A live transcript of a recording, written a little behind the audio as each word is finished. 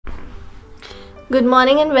Good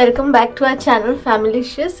morning and welcome back to our channel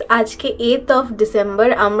Familicious. आज के 8th of December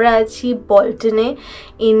আমরা আছি বল্টনে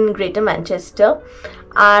in Greater Manchester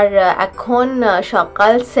আর এখন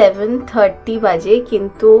সকাল 7:30 বাজে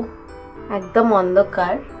কিন্তু একদম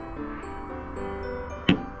অন্ধকার।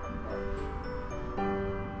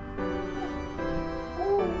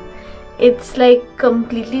 It's like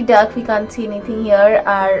completely dark, we can't see anything here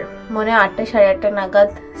আর মনে 8টা 8:30 নাগাদ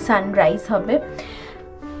সানরাইজ হবে।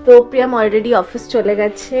 তো প্রিয়াম অলরেডি অফিস চলে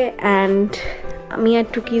গেছে and আমি আর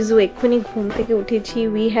টুকিজু এক্ষুনি ঘুম থেকে উঠেছি।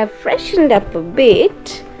 We have freshened up a bit.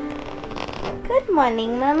 Good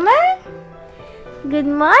morning, Mama. Good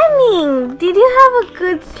morning. Did you have a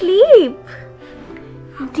good sleep?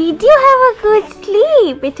 Did you have a good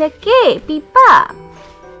sleep? এটা কে? পিপা।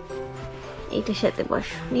 এইটার সাথে বস।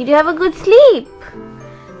 Did you have a good sleep?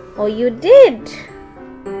 Oh, you did.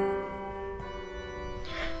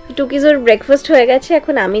 টুকিজোর breakfast হয়ে গেছে,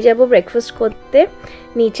 এখন আমি যাব breakfast করতে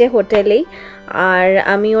নিচে হোটেলেই। আর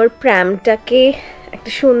আমি ওর প্র্যামটাকে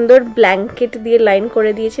একটা সুন্দর ব্ল্যাঙ্কেট দিয়ে লাইন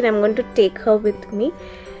করে দিয়েছি। I am going to take her with me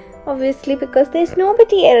obviously because there is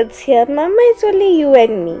nobody else here. Mama, it's only you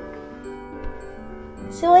and me.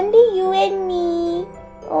 It's only you and me.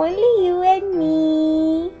 Only you and me.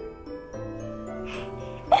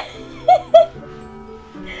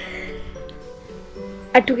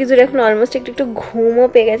 আর টুকিজুর এখন almost একটু ঘুমও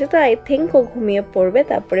পেয়ে গেছে, তো I think ও ঘুমিয়ে পড়বে,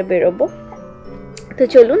 তারপরে বেরোবো। তো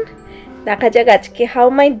চলুন দেখা যাক আজকে হাউ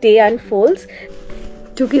মাই ডে আনফোল্ডস।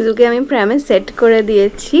 টুকিজুকে আমি প্র্যামে সেট করে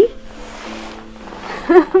দিয়েছি।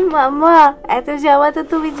 মামা, এত জামা তো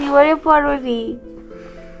তুমি জীবনে পরোনি,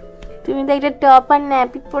 তুমি তো একটা টপ আর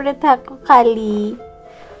ন্যাপি পরে থাকো খালি।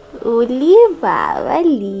 ওলি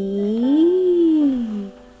বাবালি,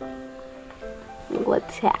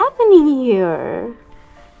 what's happening here?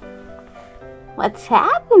 What's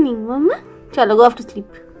happening, Mama? Chalo, go off to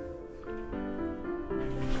sleep.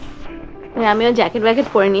 আমি ওর জ্যাকেট ব্যাকেট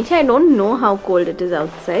পরে নিয়েছি। I don't know how cold it is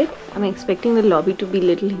outside. I'm expecting the lobby to be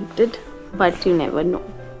little heated, but you never know.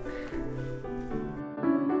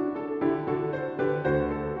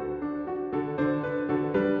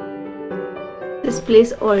 This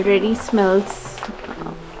place already smells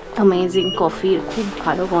amazing. Coffee খুব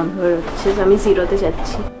ভালো গন্ধ হচ্ছে। আমি জিরোতে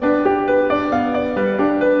যাচ্ছি।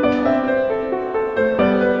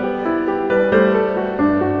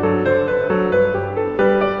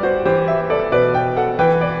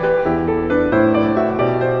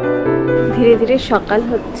 ধীরে ধীরে সকাল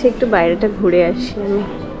হচ্ছে, একটু বাইরেটা ঘুরে আসি আমি।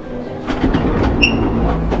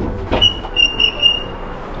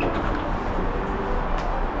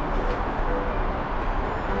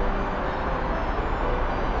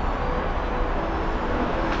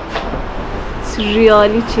 It's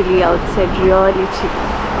really chilly outside, really chilly.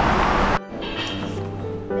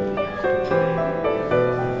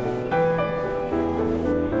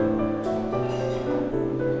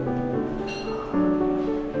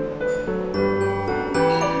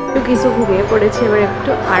 কিছু ঘুমিয়ে পড়েছে, এবার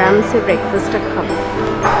একটু আরামসে ব্রেকফাস্টটা খাবো।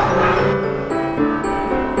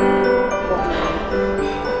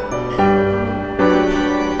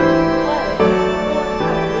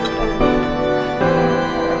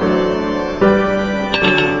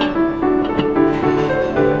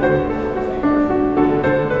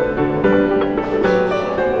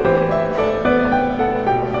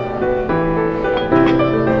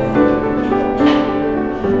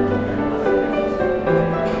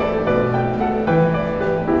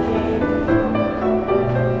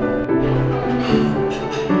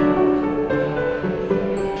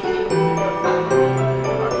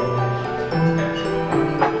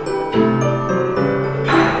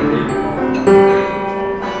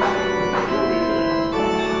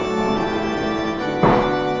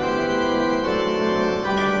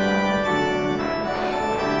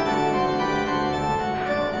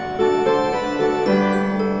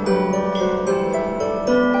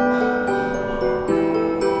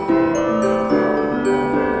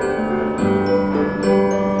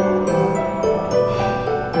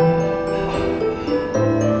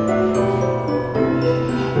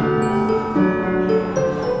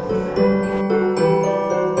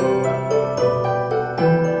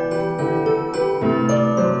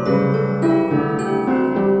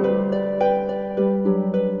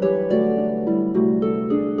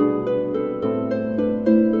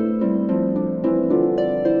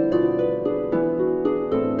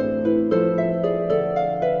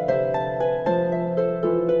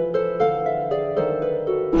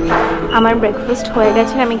 আমার ব্রেকফাস্ট হয়ে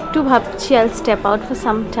গেছে, আমি একটু ভাবছি I'll step out for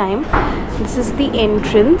some time. This is the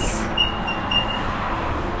entrance.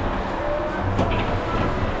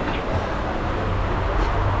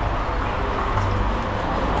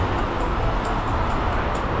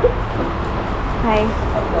 Hi.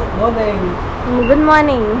 Good morning. Good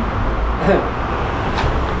morning.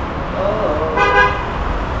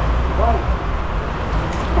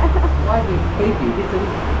 Why did baby didn't?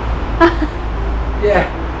 Yeah.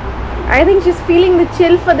 I think she's feeling the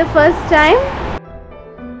chill for the first time.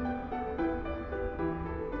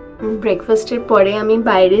 ব্রেকফাস্টের পরে আমি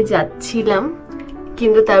বাইরে যাচ্ছিলাম,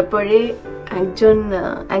 কিন্তু তারপরে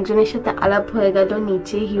একজনের সাথে আলাপ হয়ে গেল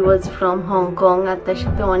নিচে। হি ওয়াজ ফ্রম হংকং, আর তার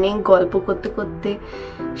সাথে অনেক গল্প করতে করতে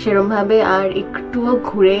সেরমভাবে আর একটুও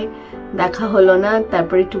ঘুরে দেখা হলো না।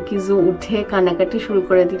 তারপরে টুকিজু উঠে কান্নাকাটি শুরু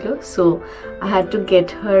করে দিল। So I had to get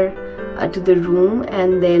her to the room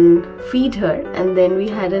and then feed her and then we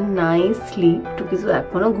had a nice sleep. টুকিজু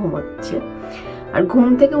এখনো ঘুমোচ্ছে, আর ঘুম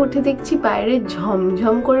থেকে উঠে দেখছি বাইরে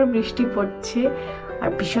ঝমঝম করে বৃষ্টি পড়ছে আর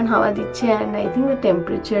ভীষণ হাওয়া দিচ্ছে, অ্যান্ড আই থিঙ্ক দ্য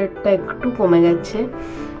টেম্পারেচারটা একটু কমে গেছে।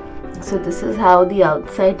 So this is how the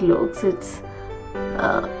outside looks. It's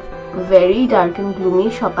very dark and gloomy.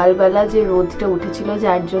 সকালবেলা যে রোদটা উঠেছিল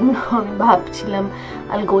যার জন্য আমি ভাবছিলাম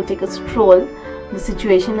আইল go take a stroll, the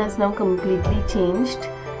situation has now completely changed.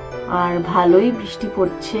 আর ভালোই বৃষ্টি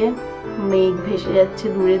পড়ছে, মেঘ ভেসে যাচ্ছে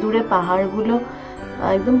দূরে দূরে, পাহাড়গুলো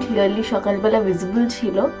একদম ক্লিয়ারলি সকালবেলা ভিজিবল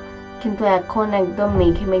ছিল, কিন্তু এখন একদম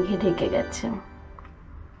মেঘে মেঘে ঢেকে গেছে,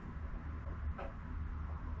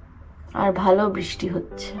 আর ভালো বৃষ্টি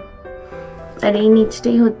হচ্ছে। আর এই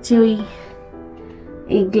নিচটাই হচ্ছে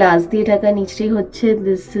এই গ্লাস দিয়ে ঢাকা নিচটাই হচ্ছে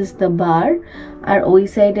দিস ইজ দ্য বার, আর ওই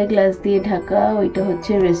সাইডে গ্লাস দিয়ে ঢাকা ওইটা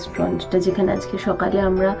হচ্ছে রেস্টুরেন্টটা যেখানে আজকে সকালে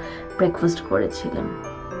আমরা ব্রেকফাস্ট করেছিলাম।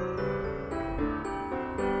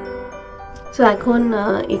 সো এখন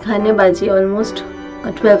এখানে বাজে almost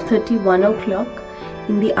 12:30, 1 o'clock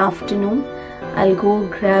in the afternoon. I'll go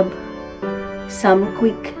grab some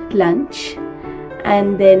quick lunch and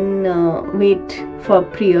then wait for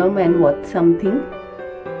Priyam and watch something.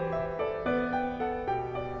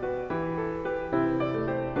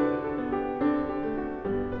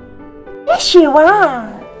 Yes, you are.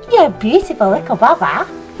 You're beautiful, little Baba.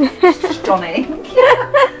 Stunning.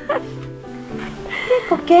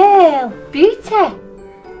 Little girl, beauty.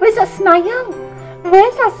 Where's that smile?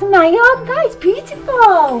 Where's that smile? That is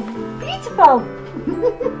beautiful. Beautiful.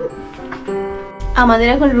 আমাদের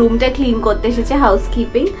এখন রুমটা clean করতে এসেছে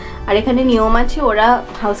housekeeping, আর এখানে নিয়ম আছে ওরা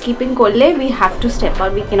housekeeping করলে we have to step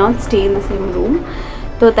out, we cannot stay in the same room.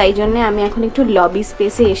 তো তাই জন্য আমি এখন একটু লবি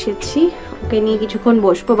স্পেসে এসেছি, ওকে নিয়ে কিছুক্ষণ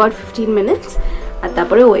বসবো, অ্যাবাউট 15 minutes, আর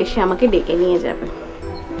তারপরে ও এসে আমাকে ডেকে নিয়ে যাবে।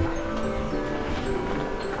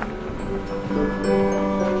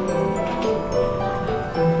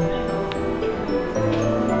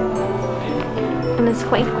 And it's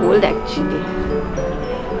quite cold actually.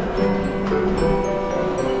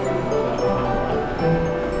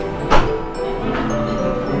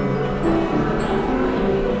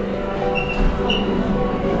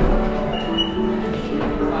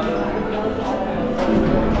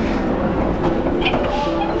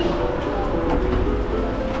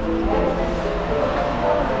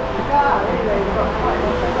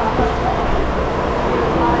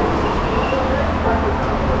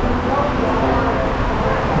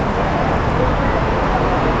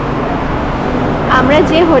 আমরা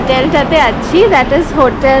যে হোটেলটাতে আছি that is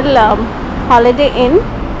hotel holiday in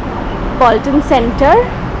Bolton centre,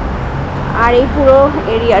 আর এই পুরো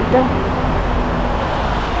এরিয়াটা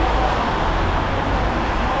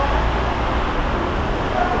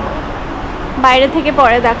বাইরে থেকে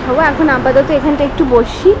পরে দেখাবো। এখন আপাতত এখানটা একটু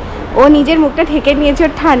বসি। ও নিজের মুখটা ঢেকে নিয়েছে,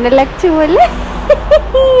 ওর ঠান্ডা লাগছে বলে।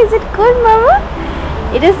 ইজ ইট কোল্ড মামা?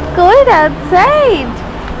 It is cold outside.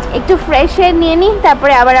 একটু ফ্রেশ এয়ার নিয়ে নিই,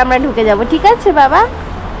 তারপরে আবার আমরা ঢুকে যাব, ঠিক আছে বাবা?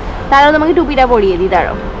 দাঁড়াও তোমাকে টুপিটা পরিয়ে দিই,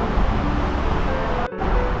 দাঁড়াও।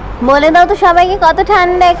 বলে দাও তো সবাইকে কত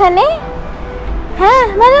ঠান্ডা এখানে। হ্যাঁ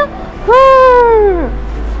বলো,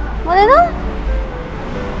 বলে দাও।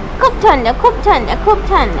 খুব ঠান্ডা, খুব ঠান্ডা, খুব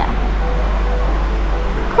ঠান্ডা,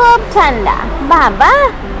 খুব ঠান্ডা বাবা,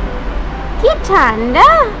 কি ঠান্ডা।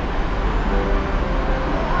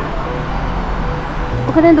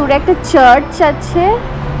 ওখানে দূরে একটা চার্চ আছে,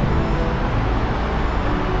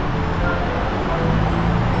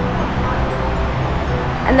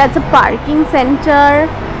 and that's a parking center,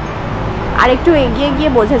 আর একটু এগিয়ে গিয়ে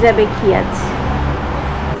বোঝা যাবে কি আছে।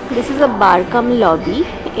 This is a bar cum lobby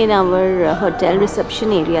in our hotel reception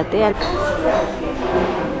area te.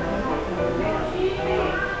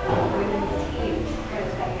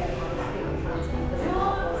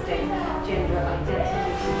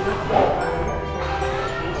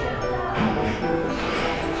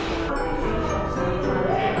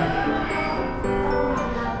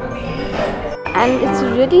 And it's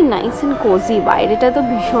really nice and cozy. বাইরেটা তো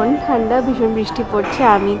ভীষণ ঠান্ডা, ভীষণ বৃষ্টি পড়ছে,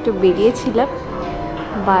 আমি একটু বেরিয়েছিলাম,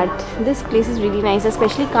 but this place is really nice,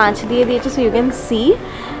 especially কাঁচ দিয়ে দিয়েছে, so you can see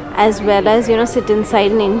as well as, you know, sit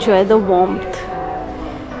inside and enjoy the warmth.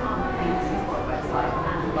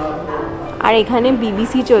 আর এখানে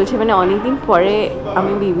BBC চলছে, মানে অনেকদিন পরে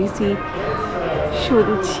আমি BBC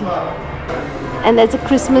শুনছি. And there's a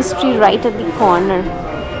Christmas tree right at the corner.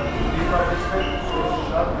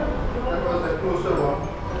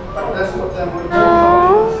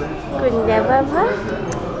 Gunda Baba.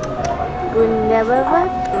 Gunda Baba.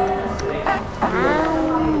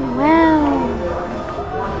 Wow.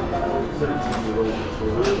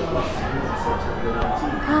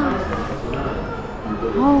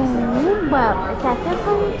 Oh, Baba. Tata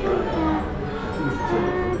Baba.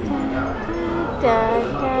 Da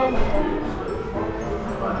da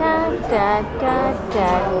da da da da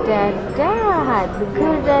da da. হাত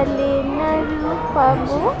ঘোরালে নাড়ু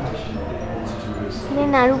পাবো, এখানে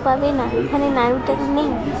নাড়ু পাবে না, এখানে নাড়ুটা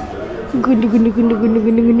নেই. গুন্ডু গুন্ডু গুন্ডু গুন্ডু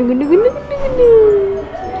গুন্ডু গুন্ডু গুন্ডু গুন্ডু গুন্ডু.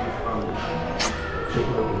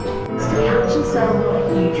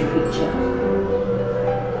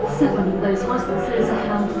 Seven of those licenses are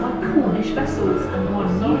held by Cornish vessels, and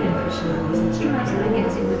one new official is instrumental in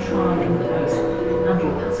getting the trial in place.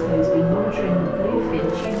 Andrew Pascoe has been monitoring the bluefin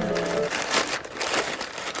tuna.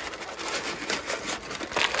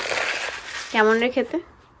 কেমন রে খেতে?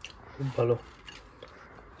 খুব ভালো.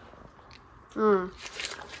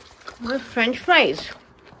 ফ্রেঞ্চ ফ্রাইজ,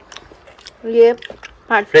 ये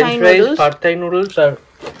পার্ট থাই noodles, আর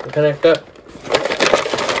এখানে একটা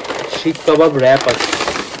শিক কাবাব rap আছে.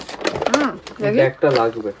 এটা একটা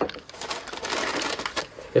লাগবে.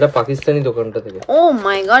 এটা পাকিস্তানি দোকানটা থেকে. ও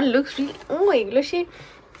মাই গড, লুকস রিয়েলি. ও এগুলো সেই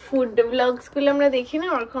ফুড ব্লগস গুলো আমরা দেখি না,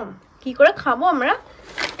 ওরকম. কি করে খাবো আমরা?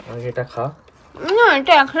 আগে এটা খা. না,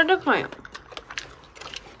 এটা একসাথে খাই.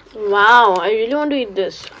 Wow, I really want to it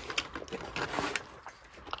this.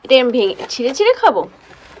 এটা আমি ভেঙে ছিঁড়ে ছিঁড়ে খাবো.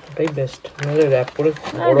 এটাই বেস্ট. নাহলে র‍্যাপ করে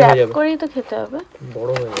বড় হয়ে যাবে. র‍্যাপ করেই তো খেতে হবে.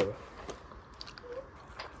 বড় হয়ে যাবে.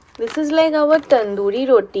 This is like our tandoori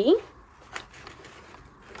roti.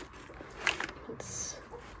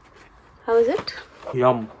 How is it?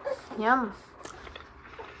 Yum. Yum.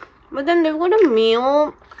 But then they've got a mayo.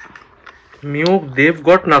 Mayo, they've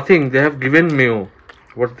got nothing. They have given mayo.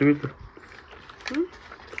 What do we do?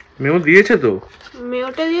 Mayo দিয়েছে তো.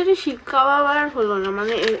 মেয়োটা দিয়েছে, শিক কাবাব আর হলো না,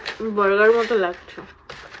 মানে বার্গার মতো লাগছে.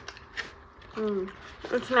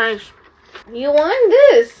 It's nice. You want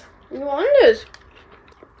this? You want this?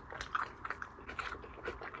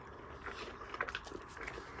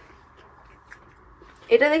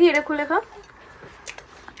 এটা দেখি, এটা খুলে খা.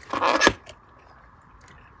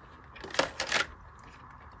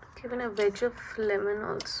 Given a wedge of lemon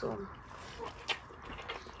also.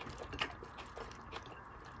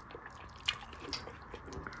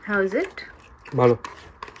 How is it? ভালো.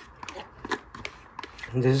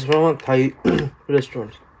 This is from a Thai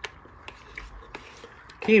restaurant.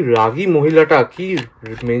 কি রাগী মহিলাটা, কি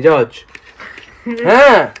মেজাজ.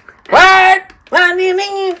 হ্যাঁ, what?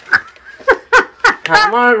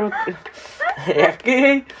 আমার একে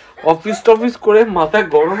অফিস টফিস করে মাথা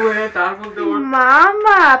গরম হয়ে যায়, তার মধ্যে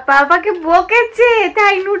মামা বাবাকে বকেছে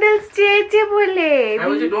থাই নুডলস চেয়েছে বলে. I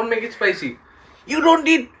was don't make it spicy. You don't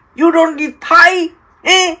eat Thai.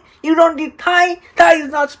 You don't eat Thai. Thai is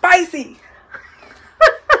not spicy.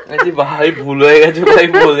 আরে ভাই, ভুল হয়ে গেছে ভাই,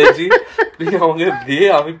 বলেছি তুই আমাকে দে,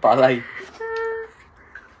 আমি পালাই.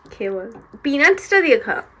 খেয়ে বল, পিনাটসটা দিয়ে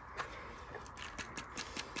খা.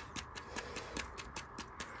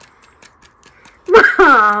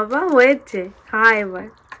 বাবা হয়েছে, খা এবার.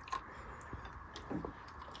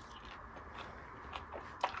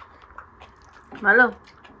 ভালো.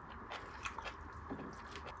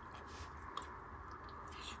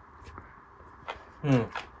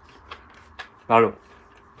 ভালো.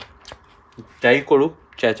 যাই করুক,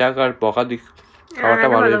 চেঁচাক আর বকা দিক, খাওয়াটা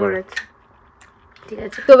ভালোই করেছে. ঠিক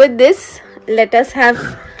আছে. So with this, let us have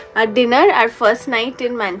our dinner. Our first night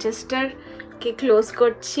in Manchester K close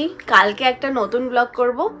করছি. কালকে একটা নতুন ব্লগ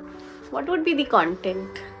করব. What would be the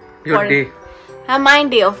content? Your day. My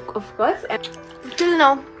day, of course. Till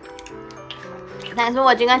now, thanks for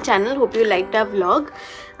watching our channel. Hope you liked our vlog.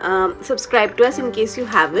 Subscribe to us in case you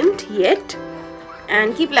haven't yet, and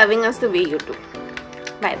keep loving us the way you do.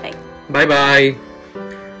 Bye bye. Bye bye.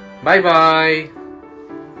 Bye bye.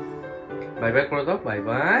 Bye bye করে দাও. Bye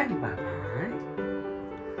bye. Bye bye.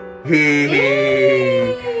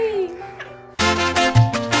 Hey.